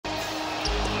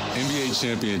NBA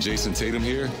champion Jason Tatum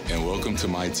here, and welcome to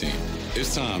my team.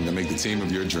 It's time to make the team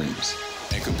of your dreams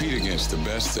and compete against the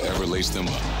best to ever lace them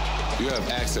up. You have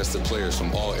access to players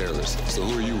from all eras, so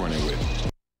who are you running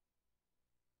with?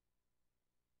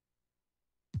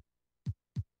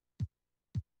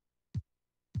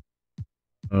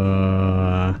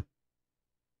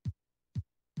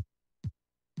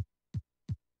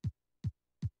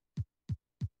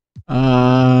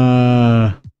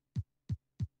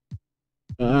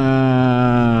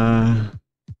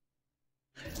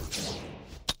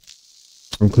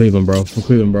 From Cleveland, bro. From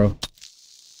Cleveland, bro.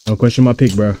 Don't question my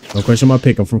pick, bro. Don't question my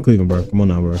pick. I'm from Cleveland, bro. Come on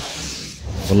now, bro.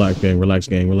 Relax, gang. Relax,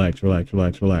 gang. Relax, relax,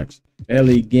 relax, relax.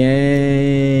 Belly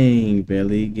gang.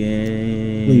 Belly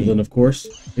gang. Cleveland, of course.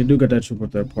 They do got that triple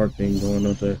threat park thing going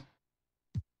up there.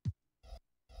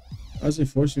 Why is it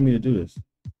forcing me to do this?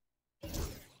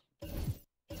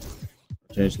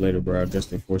 Change later, bro. I guess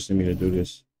they're forcing me to do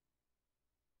this.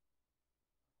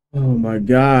 Oh my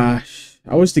gosh.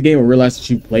 I wish the game would realize that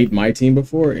you played my team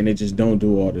before and it just don't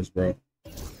do all this, bro.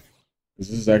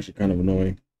 This is actually kind of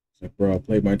annoying. It's like, bro, I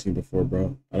played my team before,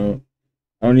 bro. I don't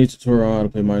need a tutorial on how to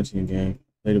play my team game.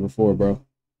 Played it before, bro.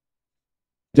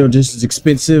 Still just as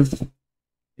expensive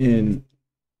and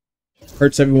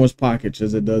hurts everyone's pockets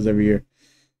as it does every year.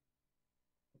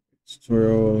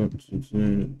 Tutorial,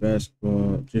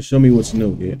 basketball. Just show me what's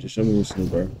new, yeah. Just show me what's new,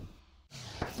 bro.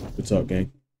 What's up,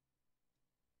 gang?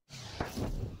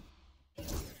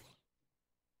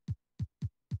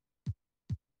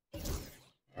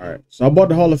 All right, so I bought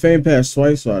the Hall of Fame pass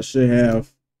twice, so I should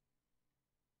have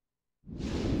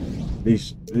at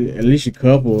least a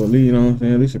couple, you know what I'm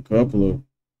saying? At least a couple of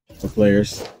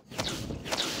players.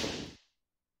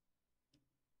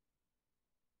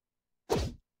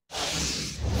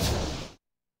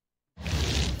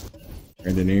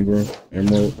 Brandon Ingram,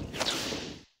 Emerald.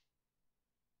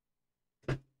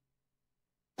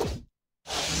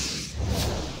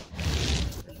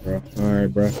 Bro, all right,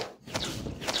 bro.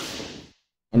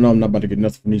 I know I'm not about to get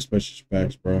nothing from these special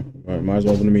packs, bro. But might as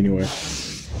well open them anyway.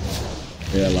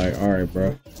 Yeah, like, all right,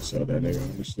 bro. Sell that nigga,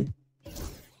 honestly.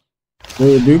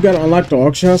 Dude, you gotta unlock the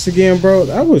auction house again, bro?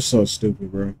 That was so stupid,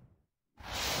 bro.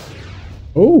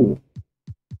 Oh,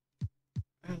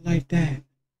 I like that.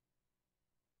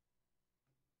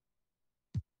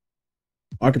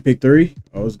 I can pick 3.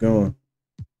 Oh, it's going.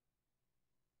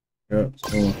 Yep,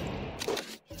 it's going.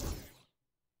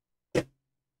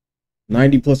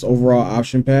 90 plus overall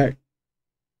option pack.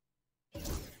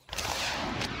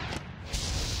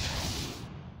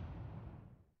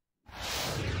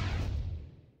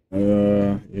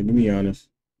 Yeah, give me honest.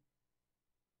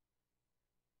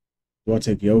 Do I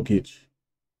take Jokic?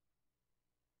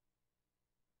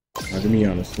 Give me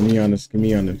honest. Give me honest. Give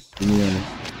me honest. Give me honest.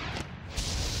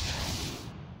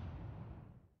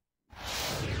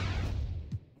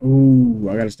 Ooh,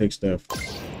 I gotta take Steph.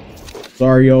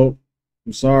 Sorry, yo.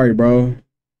 I'm sorry, bro.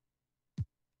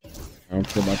 I don't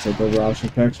care about takeover option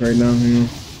packs right now, you know.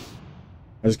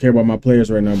 I just care about my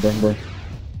players right now, bro. I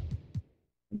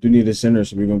do need a center,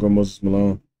 so we're gonna go Moses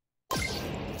Malone.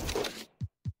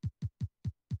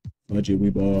 Budget,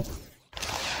 we ball.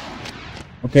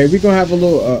 Okay, we're gonna have a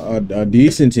little a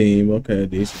decent team. Okay, a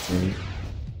decent team.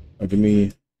 Give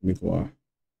me Kawhi.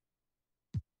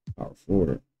 Power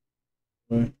forward.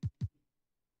 Okay.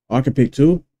 Oh, I can pick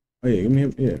 2. Oh yeah, give me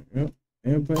him. Yeah.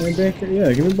 And banter.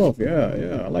 Yeah, give me both.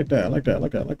 Yeah. I like that. I like that. I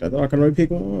thought I could only pick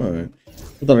one.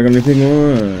 I thought I could only pick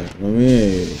one. I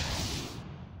mean,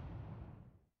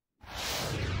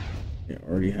 yeah, I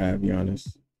already have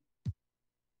Giannis.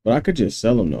 But I could just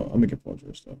sell him though. I'm gonna get Paul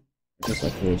George though. I guess I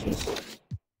could just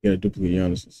get a duplicate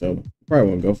Giannis and sell him. Probably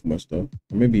won't go for much though.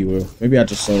 Or maybe he will. Maybe I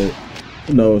just sold.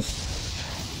 Who knows?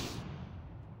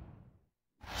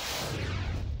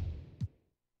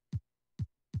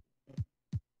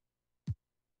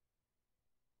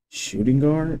 Shooting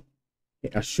guard?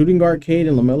 A shooting guard, Cade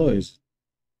and LaMelo is...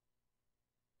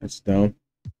 That's dumb.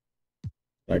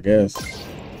 I guess.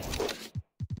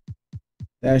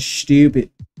 That's stupid.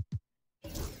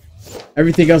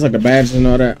 Everything else, like the badges and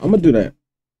all that, I'm gonna do that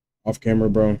off camera,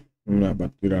 bro. I'm not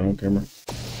about to do that on camera.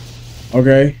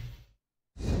 Okay.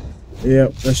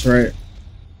 Yep, that's right.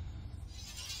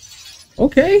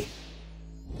 Okay.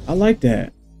 I like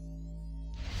that.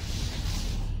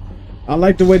 I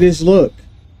like the way this look.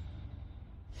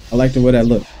 I like the way that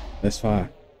look. That's fine.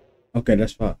 Okay,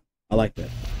 that's fine. I like that.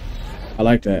 I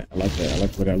like that. I like that. I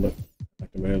like the way that look. I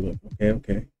like the way that look.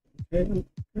 Okay.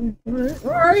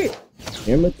 All right.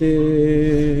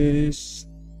 Amethyst.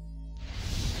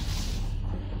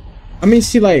 I mean,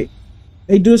 see, like,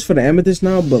 they do this for the amethyst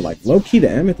now, but like, low key, the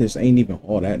amethyst ain't even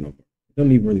all that no more.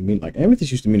 don't even really mean, like,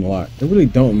 amethyst used to mean a lot. It really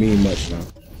don't mean much now.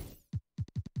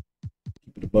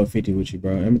 Keep it above 50 with you,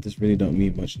 bro. Amethyst really don't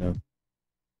mean much now.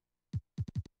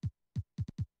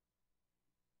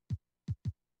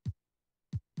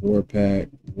 War pack,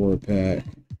 war pack.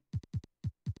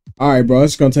 All right, bro.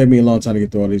 It's gonna take me a long time to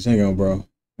get through all these. Hang on, bro.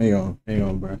 Hang on,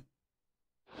 bro.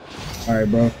 All right,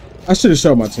 bro. I should have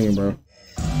showed my team, bro.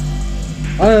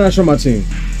 Why didn't I show my team?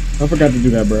 I forgot to do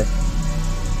that, bro.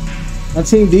 My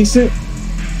team decent.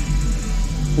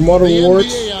 From all the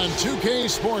awards,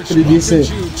 pretty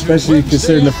decent, especially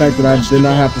considering the fact that I did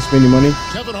not have to spend any money.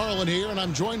 Kevin Harlan here, and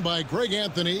I'm joined by Greg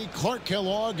Anthony, Clark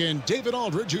Kellogg, and David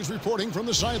Aldridge, who's reporting from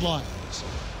the sidelines.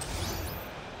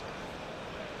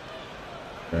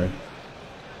 Okay.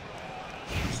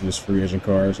 So this free agent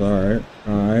cards. All right.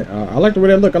 I like the way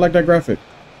that look. I like that graphic.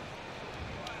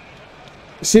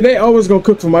 See, they always gonna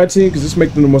cook for my team because this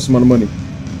makes them the most amount of money.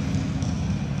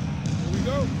 Here we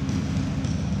go.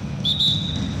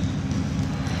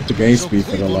 The game speed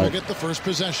for the like. Get the first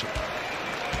possession.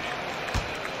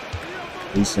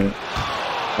 Decent.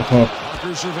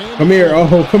 Come here.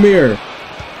 Oh, come here.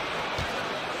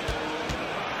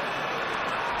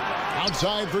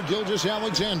 Outside for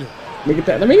Gilgeous-Alexander. Let me get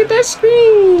that. Let me get that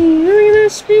screen. Let me get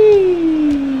that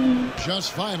screen.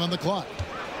 Just 5 on the clock.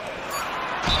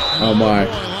 Oh my.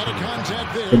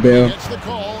 Good bill.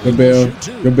 Good bill.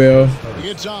 Good bill.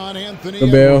 It's on Anthony.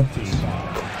 Good bill.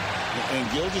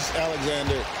 And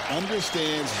Gilgeous-Alexander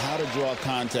understands how to draw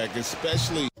contact,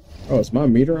 especially. Oh, it's my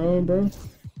meter on, bro.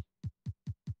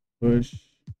 Push.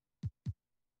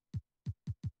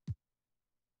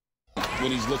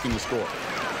 When he's looking to score.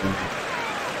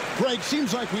 Greg,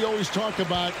 seems like we always talk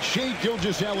about Shai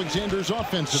Gilgeous-Alexander's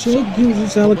offensive Shai side.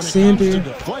 Gilgeous-Alexander. When it comes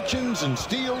to deflections and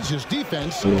steals, his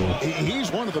defense,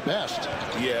 he's one of the best.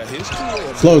 Yeah, his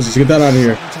career. Close. Get that out of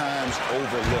here. Sometimes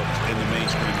overlooked in the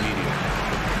mainstream media.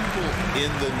 People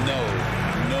in the know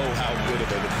how good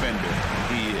of a defender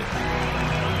he is.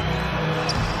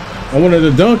 I wanted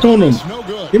to dunk on him. No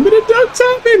good. Give me the dunk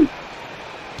topping.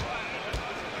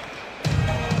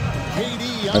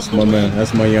 That's my man.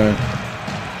 That's my young.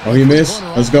 Oh, he missed.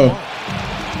 Let's go.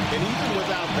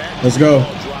 Let's go.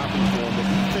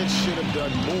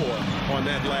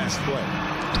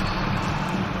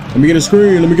 Let me get a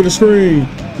screen. Let me get a screen.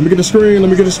 Let me get a screen. Let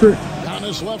me get a screen. On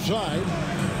his left side.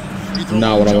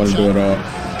 Not what I want to do at all.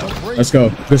 Let's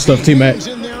go. Good stuff, teammate.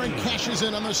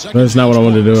 That's not what I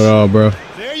want to do at all, bro.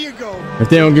 There you go. If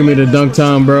they don't give me the dunk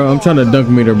time, bro, I'm trying to dunk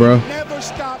meter, bro. Never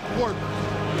stop working.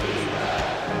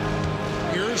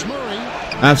 Here's Murray.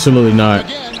 Absolutely not.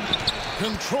 Again,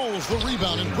 controls the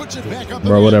rebound and puts it back up.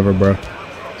 Bro, whatever, bro.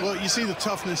 Well, you see the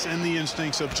toughness and the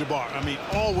instincts of Jabbar. I mean,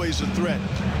 always a threat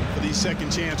for these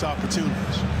second chance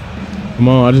opportunities. Come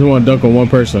on, I just want to dunk on one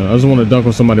person. I just want to dunk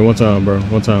on somebody one time, bro.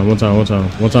 One time for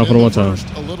the one time.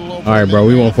 All right, bro.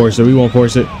 We won't force it. We won't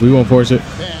force it. We won't force it.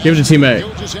 Give it to teammate.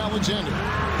 Gilgeous-Alexander.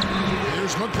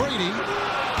 Here's McGrady.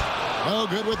 Oh,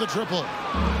 good with the triple.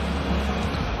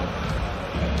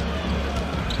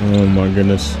 Oh my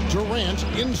goodness. Durant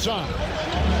inside.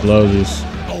 Closes.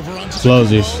 Over on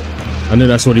Closes. I knew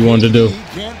that's what he wanted to do. He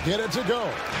can't get it to go.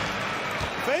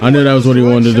 I knew that was what he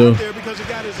wanted to do. There because he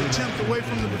got his attempt away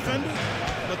from the defender,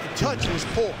 but the touch was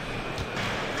poor.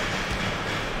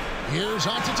 Here's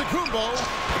Antetokounmpo.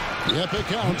 Yep, it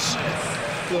counts.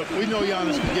 Look, we know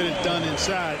Giannis can get it done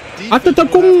inside.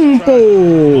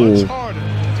 Antetokounmpo. Much harder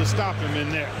to stop him in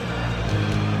there.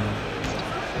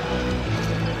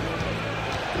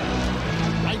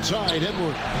 Right side,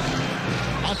 Edward.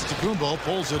 Antetokounmpo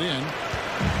pulls it in.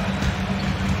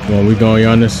 Come on, we going,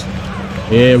 Giannis.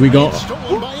 Yeah, we go.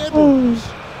 Stolen by Edwards.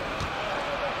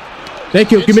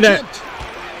 Thank you. Give me that.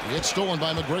 It's stolen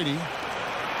by McGrady.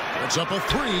 It's up a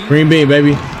 3. Green bean,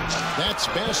 baby. That's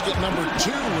basket number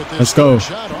 2 with this Let's go.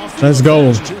 shot off. Let's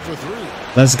go. 2 for 3.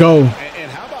 Let's go.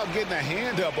 And how about getting a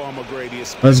hand up on McGrady?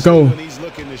 Let's go. When he's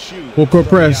looking to shoot. Full court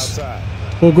press.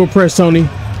 Full court press, Tony.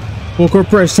 Full court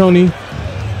press, Tony.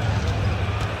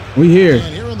 We here.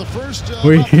 And here in the first,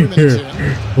 We about 3 minutes here.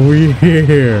 We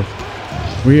here.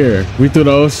 We here. We threw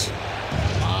those.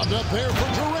 Bobbed up there for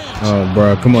Durant. Oh,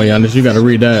 bro. Come on, Giannis. You got to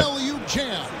read that. Alley-oop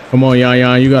jam. Come on,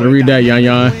 Yan. You got to read that,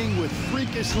 Yan. With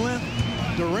freakish length,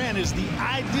 Durant is the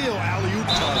ideal alley-oop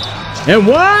target. And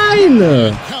wine.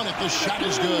 Count it. The shot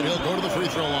is good. He'll go to the free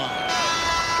throw line.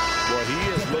 Well, he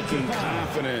is looking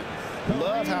confident.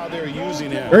 Love how they're using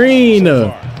him. Green.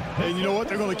 So far. And you know what?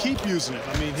 They're going to keep using it.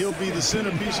 I mean, he'll be the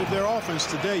centerpiece of their offense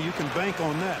today. You can bank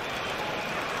on that.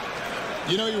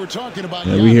 You know, you were talking about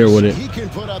yeah, we here with it. He can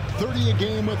put up 30 a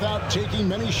game without taking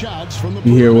many shots from the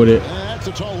We here with it. That's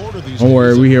a tall order these Don't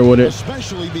worry, we here with it.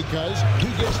 Especially because he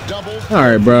gets double all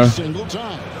right, bro. Single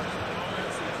time.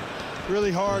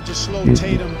 Really hard to slow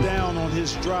Tatum down on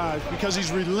his drive because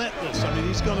he's relentless. I mean,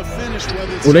 he's going to finish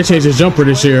whether it's... Well, they changed his jumper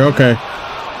this year. Okay.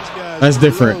 That's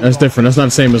different. That's different. That's not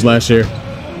the same as last year.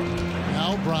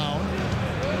 Now Brown,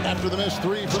 after the missed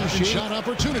three from shot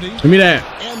opportunity. Give me that.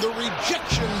 And the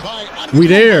rejection by... We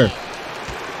there.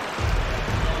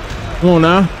 Come on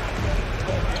now.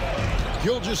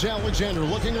 Gilgeous Alexander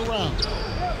looking around.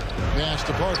 Pass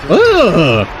to Parker.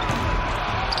 That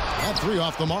three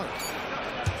off the mark.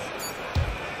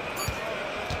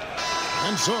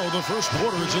 And so the first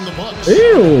quarter is in the books.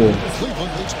 Ew.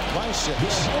 Cleveland leads by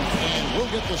 6. And we'll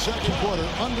get the second quarter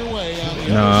underway on the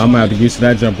Nah, I'm gonna have to get used to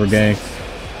that jumper game.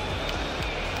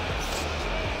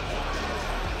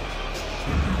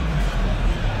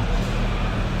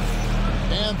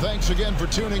 And thanks again for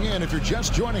tuning in. If you're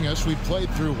just joining us, we've played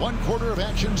through one quarter of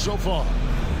action so far.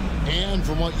 And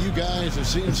from what you guys have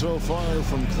seen so far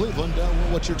from Cleveland,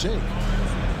 what's your take?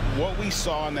 What we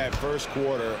saw in that first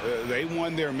quarter, they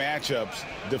won their matchups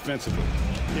defensively.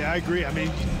 Yeah, I agree. I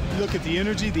mean, look at the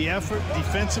energy, the effort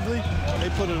defensively. They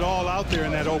put it all out there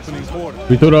in that opening quarter.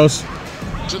 We threw those.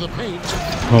 To the paint.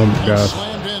 Oh my God.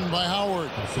 Slammed in by Howard.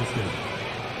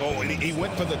 Oh, and he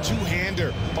went for the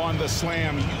two-hander on the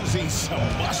slam, using some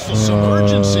muscle. Some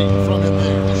urgency from him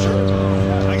there.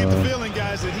 Sure. I get the feeling,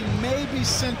 guys, that he may be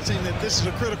sensing that this is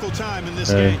a critical time in this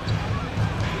game.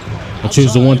 I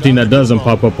choose the one thing that doesn't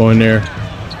pop up on there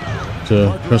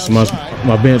to customize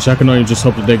my bench. I can only just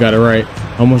hope that they got it right.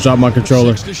 I almost dropped my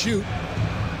controller. To shoot.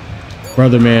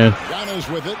 Brother, man. Yano's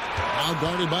with it. Now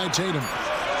guarded by Tatum.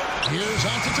 Here's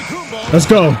Antetokounmpo. Let's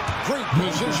go. Great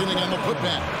positioning on the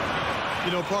putback.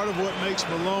 You know, part of what makes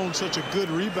Malone such a good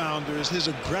rebounder is his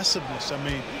aggressiveness. I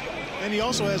mean, and he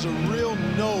also has a real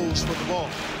nose for the ball.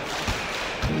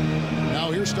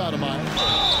 Now here's Stoudemire.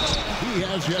 He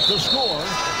has yet to score.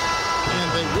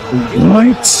 And they will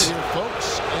What? Here,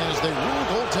 folks, as they rule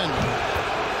goaltending.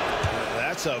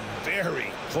 That's a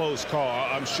very close call.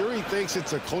 I'm sure he thinks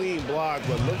it's a clean block,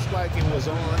 but looks like it was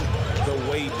on the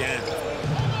way down.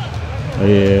 Oh,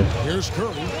 yeah. Here's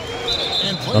Curry.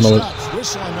 And play I know stops.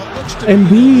 Whistling what looks to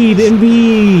Embiid.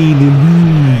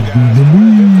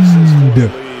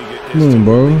 Come on,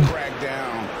 bro. Crack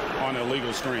down on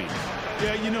illegal screens.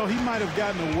 Yeah, you know, he might have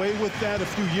gotten away with that a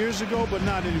few years ago, but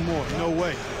not anymore. No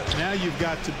way. Now you've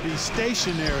got to be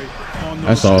stationary on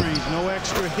those screens. No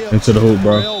extra hips. Into the hoop,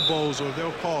 bro. Elbows, or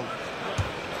they'll call it.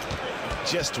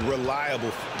 Just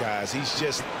reliable, guys. He's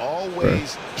just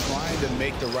always trying to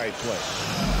make the right play.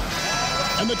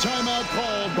 And the timeout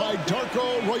called by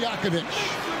Darko Rajakovic.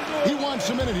 He wants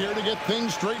a minute here to get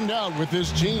things straightened out with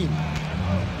his team.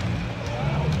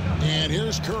 And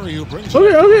here's Curry, who brings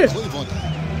it up to Cleveland.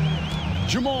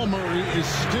 Jamal Murray is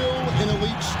still an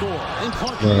elite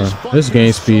scorer. This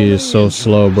game speed is so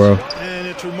slow, bro. And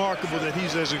it's remarkable that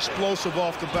he's as explosive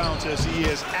off the bounce as he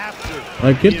is after.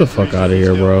 Like, get the fuck out of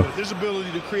here, bro. His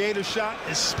ability to create a shot,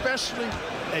 especially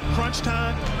at crunch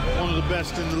time, one of the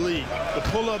best in the league. The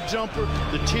pull-up jumper,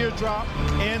 the teardrop,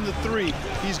 and the three.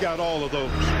 He's got all of those.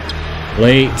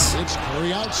 Late. It's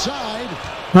Curry outside.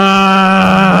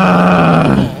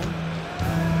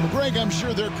 Greg, I'm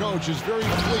sure their coach is very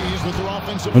pleased with their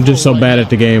offensive. I'm just so bad at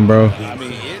the game, bro. I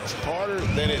mean, it's harder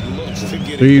than it looks to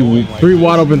get Three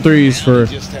wide open threes for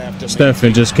Steph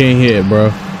and just can't hit, bro.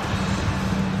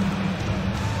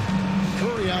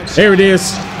 There it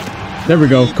is. There we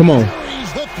go. Come on.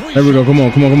 There we go. Come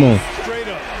on. Straight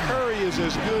up, Curry is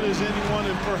as good as anyone,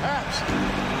 and perhaps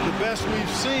the best we've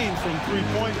seen from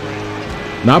three-point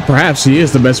range. Not perhaps. He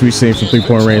is the best we've seen from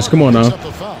three-point range. Come on now.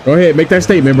 Go ahead. Make that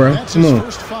statement, bro. Come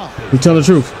on. You tell the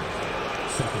truth.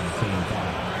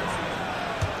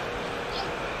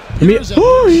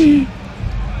 Oi!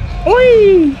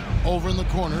 Oi! Over in the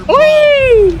corner.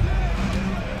 Oi!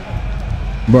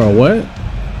 Bro, what?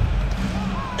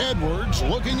 Edwards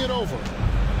looking it over.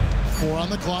 4 on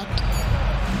the clock.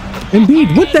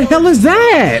 Embiid, what the hell is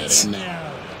that?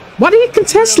 Why do you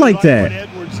contest like that? What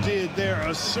Edwards did there,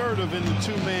 assertive in the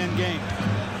two-man game.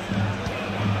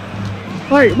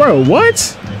 Like, bro,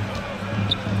 what?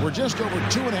 We're just over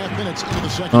 2.5 minutes into the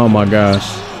second. Oh my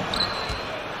gosh.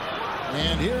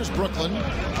 And here's Brooklyn.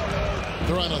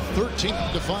 They're on a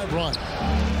 13-5 run.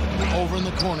 Over in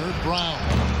the corner, Brown.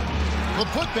 The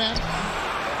putback.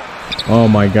 Oh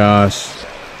my gosh.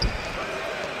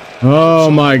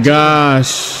 Oh my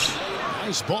gosh.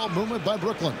 Nice ball movement by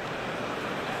Brooklyn.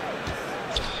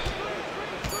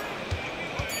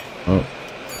 Oh.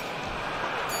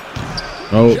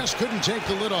 Oh, Just couldn't take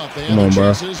the lid off. They come had on,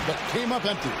 bro. chances, but came up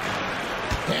empty.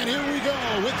 And here we go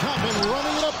with Toppin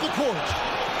running it up the court.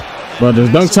 Bro, does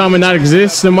dunk timing not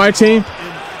exist in my team?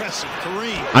 Impressive.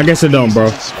 Kareem. I guess it don't, bro.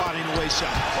 Spotting away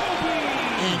shots.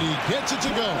 And he gets it to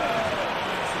go.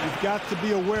 You've got to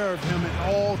be aware of him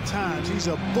at all times. He's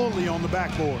a bully on the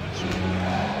backboard.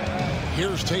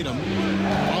 Here's Tatum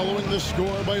following the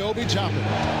score by Obi Toppin.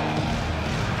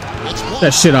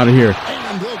 That shit out of here.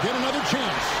 And they'll get another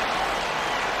chance.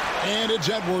 And it's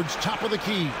Edwards, top of the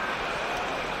key.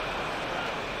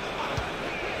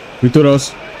 We threw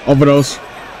those. Over those.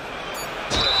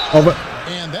 Over.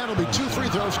 And that'll be 2 free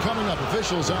throws coming up.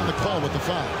 Officials on the call with the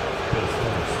foul.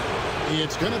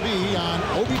 It's going to be on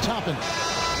Obi Toppin.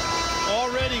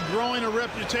 Already growing a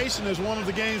reputation as one of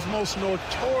the game's most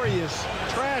notorious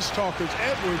trash talkers,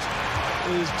 Edwards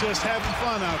is just having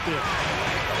fun out there.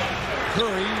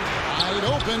 Curry, wide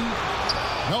open.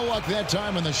 No luck that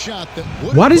time in the shot.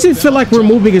 Why does it feel like we're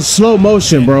moving in slow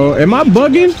motion, bro? Am I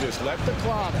bugging? Just let the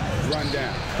clock run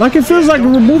down. Like it feels like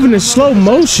we're moving in slow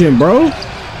motion, bro.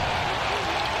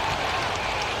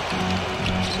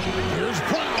 Here's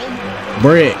Brown.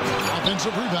 Brick.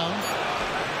 Offensive rebound.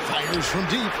 Fires from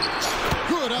deep.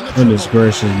 Good on the Goodness triple.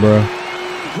 gracious, bro.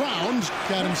 Brown's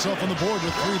got himself on the board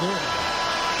with 3 there.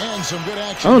 And some good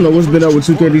action. I don't know what's been up with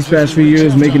 2K these past few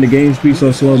years, making the game speed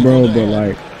so slow, bro. But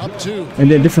like, Up 2. and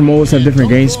then different modes have different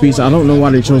game speeds. I don't know why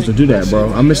they chose to do that,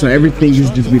 bro. I'm missing everything used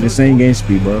to just be the same game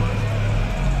speed, bro.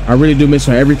 I really do miss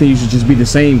when everything used to just be the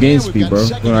same game speed, bro.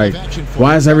 Like,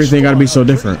 why is everything got to be so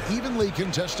different? Evenly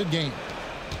contested game.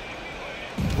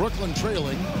 Brooklyn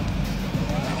trailing.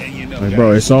 Like,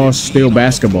 bro, it's all still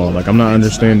basketball. Like, I'm not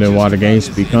understanding why the game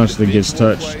speed constantly gets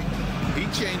touched. He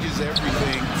changes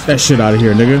everything. That shit out of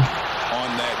here, nigga. On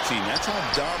that team. That's how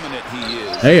dominant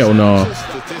he is. Hell no.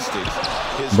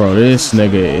 Statistics. Bro, this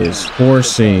nigga is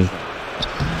forcing.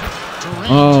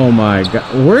 Oh my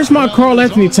god. Where's my Karl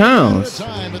Anthony Towns?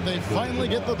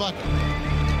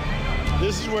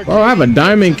 Bro, I have a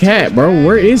diamond cat, bro.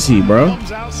 Where is he, bro?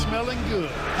 Comes out smelling good.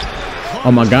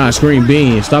 Oh my god, Screen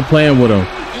Bean. Stop playing with him.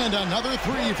 And another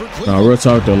 3 for Cleveland. No, real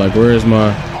talk though. Like, where is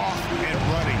my...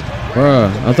 Bruh,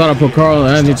 I thought I put Karl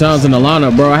Anthony Towns in the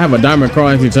lineup, bro. I have a diamond Karl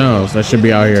Anthony Towns. That should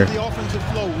be out here. The offensive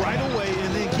flow right away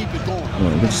and then keep it going. Oh,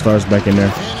 get the stars back in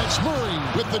there. And it's Murray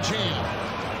with the jam.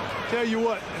 Tell you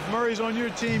what, if Murray's on your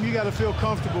team, you got to feel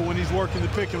comfortable when he's working the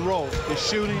pick and roll. His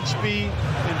shooting, speed,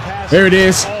 and passing. There it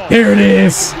is. There it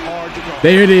is.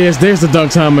 There it is. There's the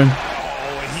dunk timing. Oh,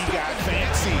 and he got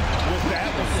fancy with that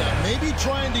one. Maybe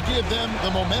trying to give them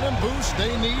the momentum boost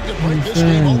they need to break this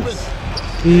game open.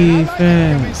 I mean,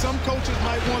 some coaches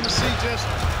might want to see just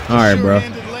All right, bro.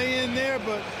 sure-handed lay in there,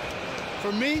 but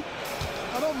for me,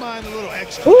 I don't mind a little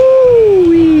extra.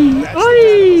 Ooh, That's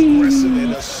aggressive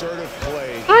and assertive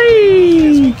play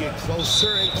as we get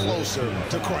closer and closer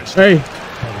to crunch time. Hey,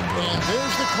 And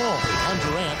there's the call on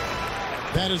Durant.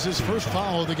 That is his first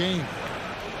foul of the game.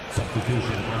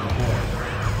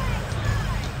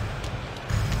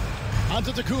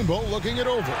 Antetokounmpo looking it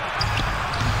over.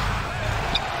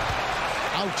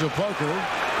 Out to Parker.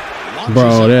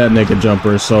 bro, that nigga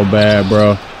jumper is so bad,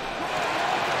 bro.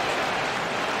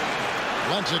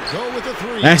 Lets it go with the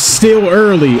 3. That's still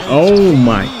early. Oh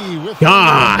my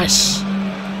gosh.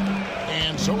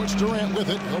 And so it's Durant with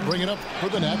it. He'll bring it up for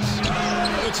the Nets.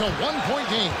 It's a 1-point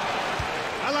game.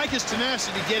 I like his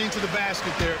tenacity getting to the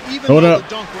basket there, even Hold though up. the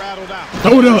dunk rattled out.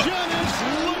 Hold up.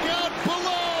 Giannis, look out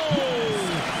below.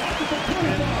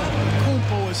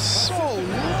 Kumpo is so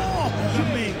long. I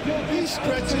mean, he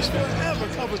stretches forever,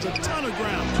 covers a ton of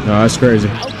ground. No, that's crazy.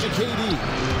 Out to KD.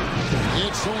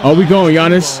 It's Oh, we going,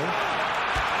 Giannis.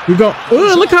 We go.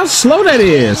 Ugh, look how slow that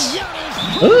is.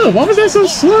 Ugh, why was that so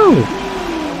slow? And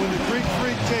when the Greek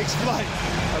Freak takes flight,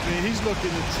 I mean, he's looking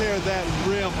to tear that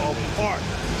rim apart.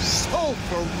 So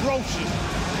ferocious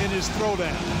in his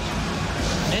throwdown.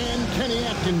 And Kenny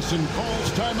Atkinson calls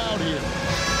timeout here.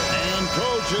 And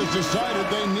coach has decided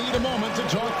they need a moment to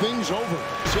talk things over.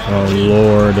 Oh,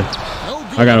 Lord.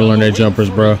 I got to learn their jumpers,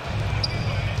 bro.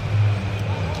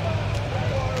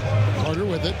 Carter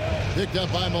with it. Picked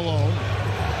up by Malone.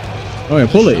 Oh, yeah,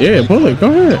 pull it. Yeah, pull it. Go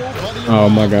ahead. Oh,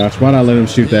 my gosh. Why'd I let him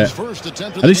shoot that?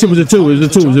 At least it was a 2. It was a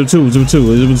 2. It was a 2. It was a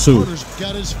 2. It was a 2.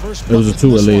 It was a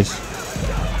 2 at least.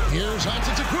 Here's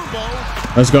Antetokounmpo.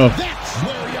 Let's go. That's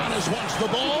where Giannis wants the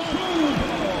ball.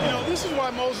 You know, this is why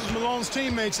Moses Malone's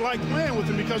teammates like playing with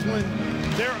him, because when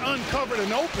they're uncovered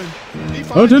and open, he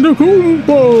finds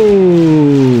Antetokounmpo.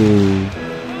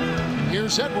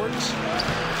 Here's Edwards.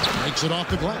 Makes it off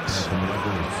the glass.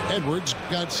 Edwards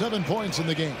got 7 points in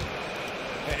the game.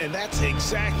 And that's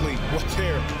exactly what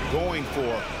they're going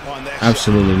for on that.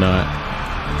 Absolutely not.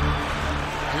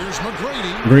 Here's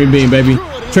McGrady. Green bean, baby.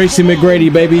 Tracy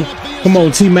McGrady, baby. Come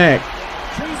on, T-Mac.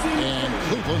 And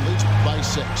Cleveland leads by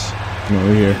 6. Come on,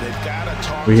 we're here.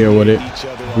 We here with it.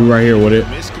 We right here with it.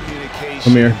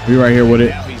 Come here. We right here with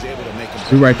it.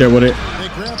 We right there with it. They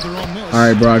grab their own miss. All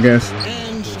right, bro, I guess.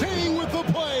 And staying with the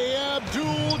play,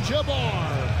 Abdul-Jabbar.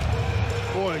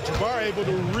 Boy, Jabbar able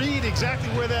to read exactly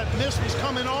where that miss was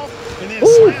coming off and then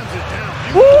slams it down.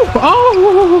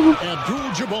 Oh!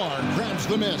 Abdul-Jabbar grabs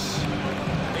the miss.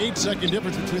 8-second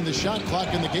difference between the shot clock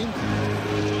and the game.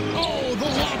 Oh, the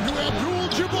lob to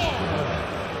Abdul-Jabbar.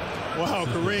 Wow,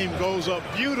 Kareem goes up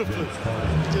beautifully.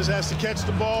 Just has to catch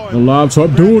the ball. The lob to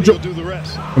Abdul-Jabbar. Do the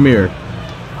rest. Come here.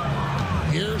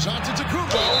 Here's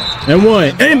Antetokounmpo. And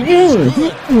one. And one.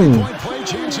 Three-point play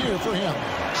chance here for him.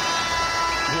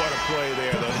 What a play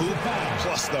there. The hoop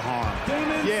plus the harm.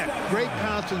 Yeah, great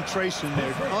concentration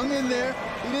there. Hung in there.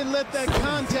 He didn't let that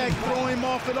contact throw him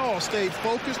off at all. Stayed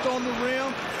focused on the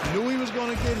rim. Knew he was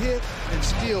going to get hit and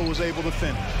still was able to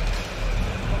finish.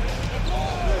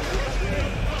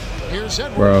 Here's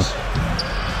Edwards. Bro.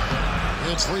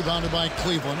 It's rebounded by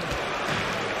Cleveland.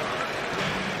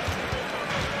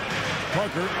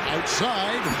 Parker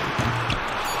outside.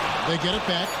 They get it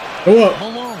back. Go up.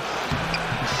 Malone.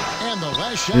 And the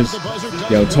last shot of the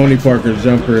buzzer. Yo, Tony Parker's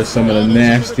jumper is some of the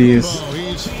nastiest.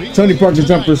 Tony Parker's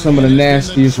jumper is some of the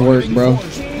nastiest work, bro.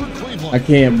 I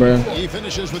can't, bro. He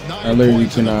finishes with 9 I literally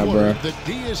points in the cannot, quarter. bro. The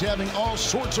D is having all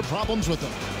sorts of problems with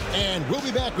them. And we'll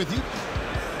be back with you.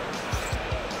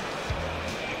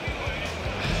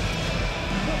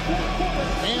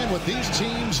 And with these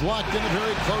teams locked in a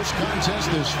very close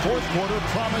contest, this fourth quarter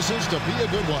promises to be a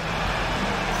good one.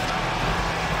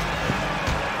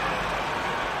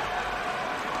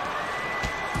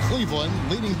 Cleveland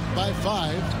leading by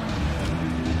 5.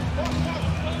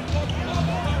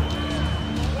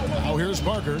 Now here's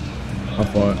Parker. I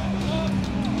fought.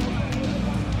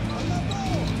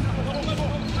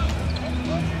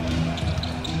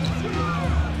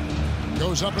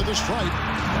 Goes up with a strike.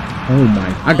 Oh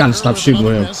my! I gotta stop shooting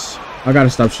with him. I gotta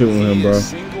stop shooting with him, bro.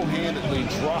 Single-handedly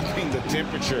dropping the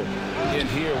temperature in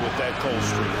here with that cold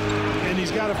streak. And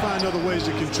he's got to find other ways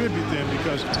to contribute then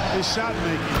because his shot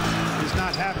making is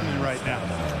not happening right now.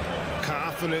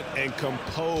 Confident and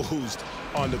composed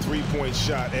on the three-point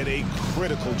shot at a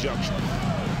critical juncture.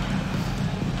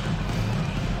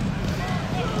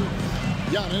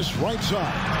 Giannis right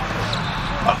side.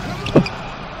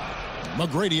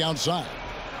 McGrady outside.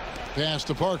 Pass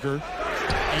to Parker.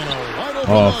 And a wide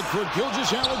open look for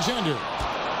Gilgeous-Alexander.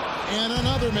 And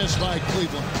another miss by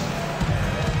Cleveland.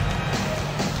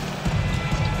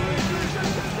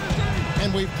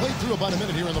 And we've played through about a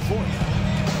minute here in the fourth.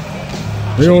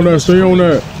 Stay on that. Stay on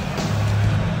that.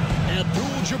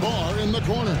 Abdul-Jabbar in the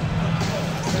corner.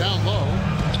 Down low.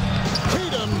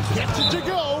 Tatum gets it to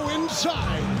go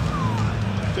inside.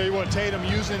 Tell you what, Tatum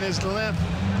using his length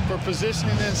for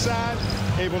positioning inside,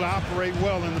 able to operate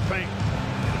well in the paint.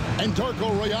 And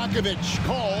Darko Rajakovic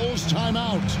calls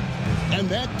timeout. And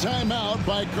that timeout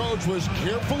by coach was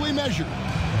carefully measured,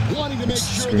 wanting to make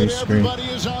sure that everybody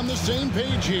is on the same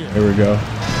page here. Here we go.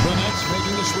 The Nets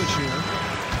making the switch here.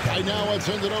 Right now, I'd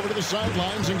send it over to the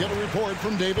sidelines and get a report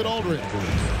from David Aldridge.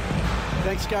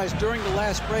 Thanks, guys. During the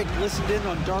last break, listened in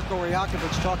on Darko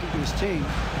Rajakovic talking to his team.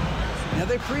 Now,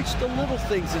 they preached the little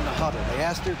things in the huddle. They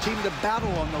asked their team to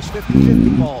battle on those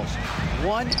 50-50 balls.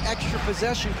 One extra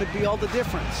possession could be all the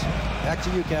difference. Back to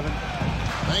you, Kevin.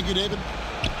 Thank you, David.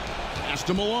 Pass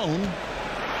to Malone.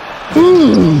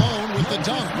 Malone with the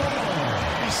dunk.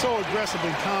 He's so aggressive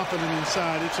and confident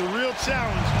inside. It's a real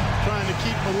challenge trying to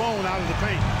keep Malone out of the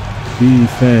paint.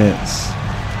 Defense.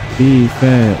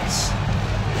 Defense.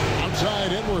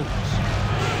 Outside Edwards.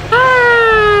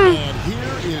 And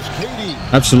here is KD.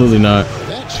 Absolutely not.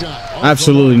 That shot.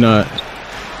 Absolutely not.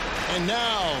 And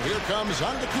now here comes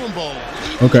Antetokounmpo.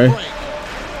 Okay.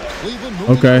 Cleveland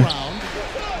moving Okay. around.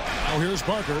 Now here's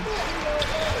Parker.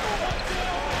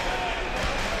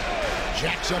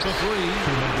 Jacks up a three.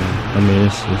 I mean,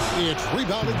 it's It's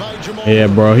rebounded by Jamal. yeah,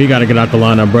 bro. He got to get out the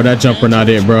lineup, bro. That jumper not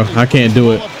it, bro. I can't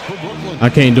do it. I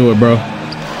can't do it, bro. A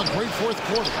great fourth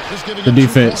quarter. Just giving The up 2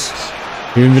 defense.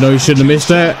 points. Even though he shouldn't have missed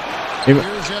that. Here's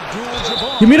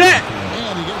Abdul-Jabbar. Give me that.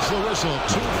 And he gets the whistle.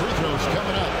 2 free throws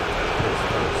coming up.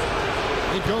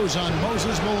 It goes on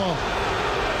Moses Malone.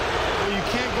 Well, you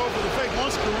can't go for the fake.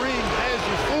 Once Kareem has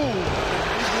you fooled,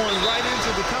 he's going right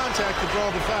into the contact to draw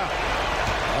the foul.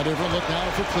 A different look now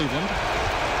for Cleveland.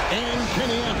 And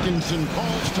Kenny Atkinson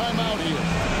calls timeout here.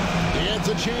 It's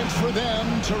a chance for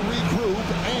them to regroup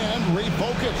and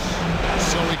refocus.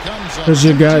 So he comes up. Because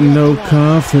you got no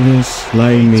confidence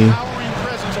like me. Towering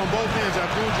presence on both ends.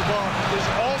 Abdul-Jabbar is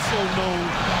also known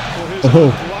for his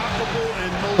unblockable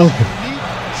and most unique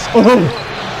skill.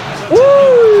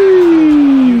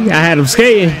 Woo! I had him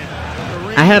skating.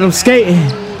 I had him skating.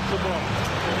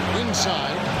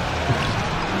 Inside.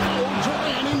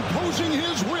 Durant imposing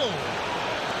his will.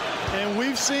 And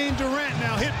we've seen Durant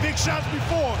now hit big shots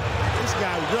before. This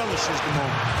guy relishes the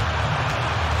moment.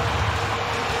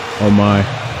 Oh my.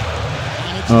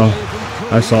 Oh,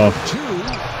 that's off.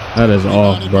 That is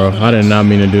off, bro. I did not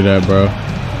mean to do that, bro.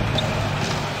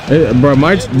 Bro,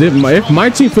 my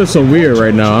team feels so weird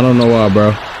right now. I don't know why,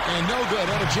 bro.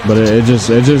 But it just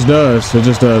does. It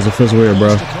just does. It feels weird,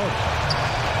 bro.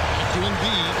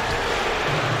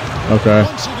 Okay.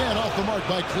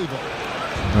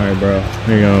 All right, bro.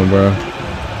 Hang on, bro.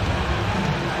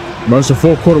 Bro, it's the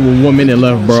fourth quarter with 1 minute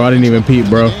left, bro. I didn't even peek,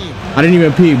 bro. I didn't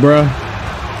even peek, bro.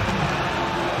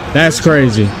 That's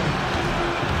crazy.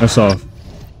 That's off.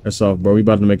 That's off, bro. We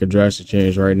about to make a drastic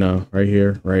change right now. Right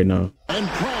here, right now. Not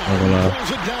gonna lie.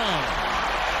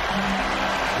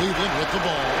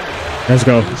 Let's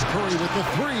go.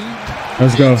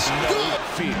 Let's go.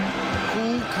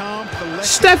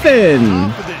 Stephen.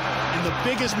 In the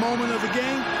biggest moment of the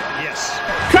game, yes.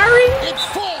 Curry. It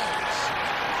falls.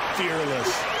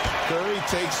 Fearless. Curry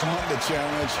takes on the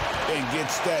challenge and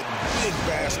gets that big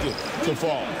basket to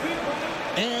fall.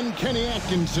 And Kenny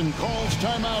Atkinson calls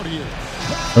timeout here.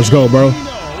 Let's go, bro.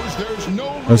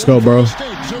 Let's go, bro.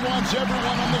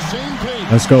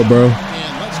 Let's go, bro. And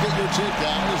let's get your take,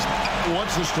 guys.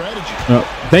 What's the strategy?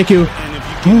 Thank you. And if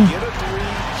you can get a three,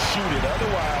 shoot it.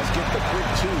 Otherwise, get the quick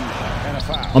 2 and a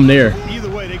foul. I'm there. Either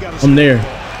way, they got. I'm there.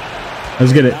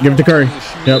 Let's get it. Give it to Curry.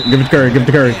 Yep. Give it to Curry. Give it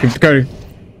to Curry. Give it to Curry.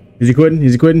 Is he quitting?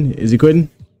 Is he quitting? Is he quitting?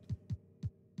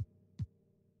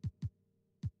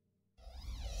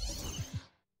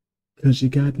 Because you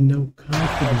got no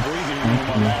confidence.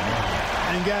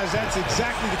 And guys, that's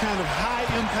exactly the kind of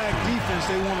high-impact defense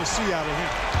they want to see out of him.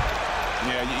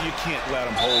 Yeah, you can't let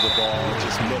him hold the ball and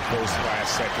just look those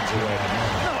last seconds away.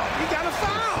 No, he got a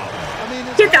foul. I mean,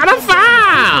 You got a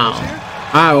foul.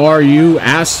 Are you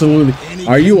absolutely?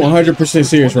 Are you 100%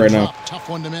 serious right now?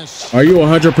 Are you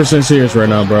 100% serious right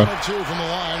now, bro?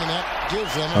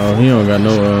 Oh, he don't got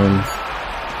no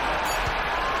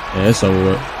Yeah, it's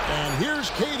over with.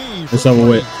 It's over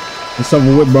with. It's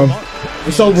over with, bro.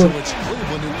 It's over. It's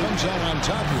Cleveland who comes out on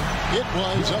top here. It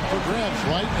was up for grabs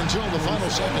right until the final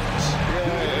seconds.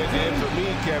 Yeah, and for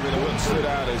me, Kevin, what stood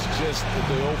out is just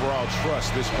the overall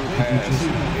trust this group has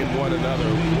in one another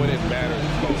when it matters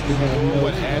most. Doing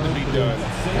what had to be done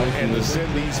and to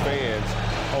send these fans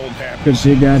home happy. Because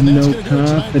you got no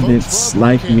confidence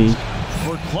like me.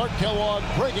 For Clark Kellogg,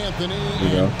 Greg Anthony,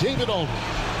 and David Aldridge.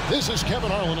 This is Kevin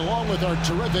Harlan along with our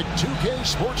terrific 2K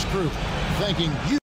Sports crew, thanking you.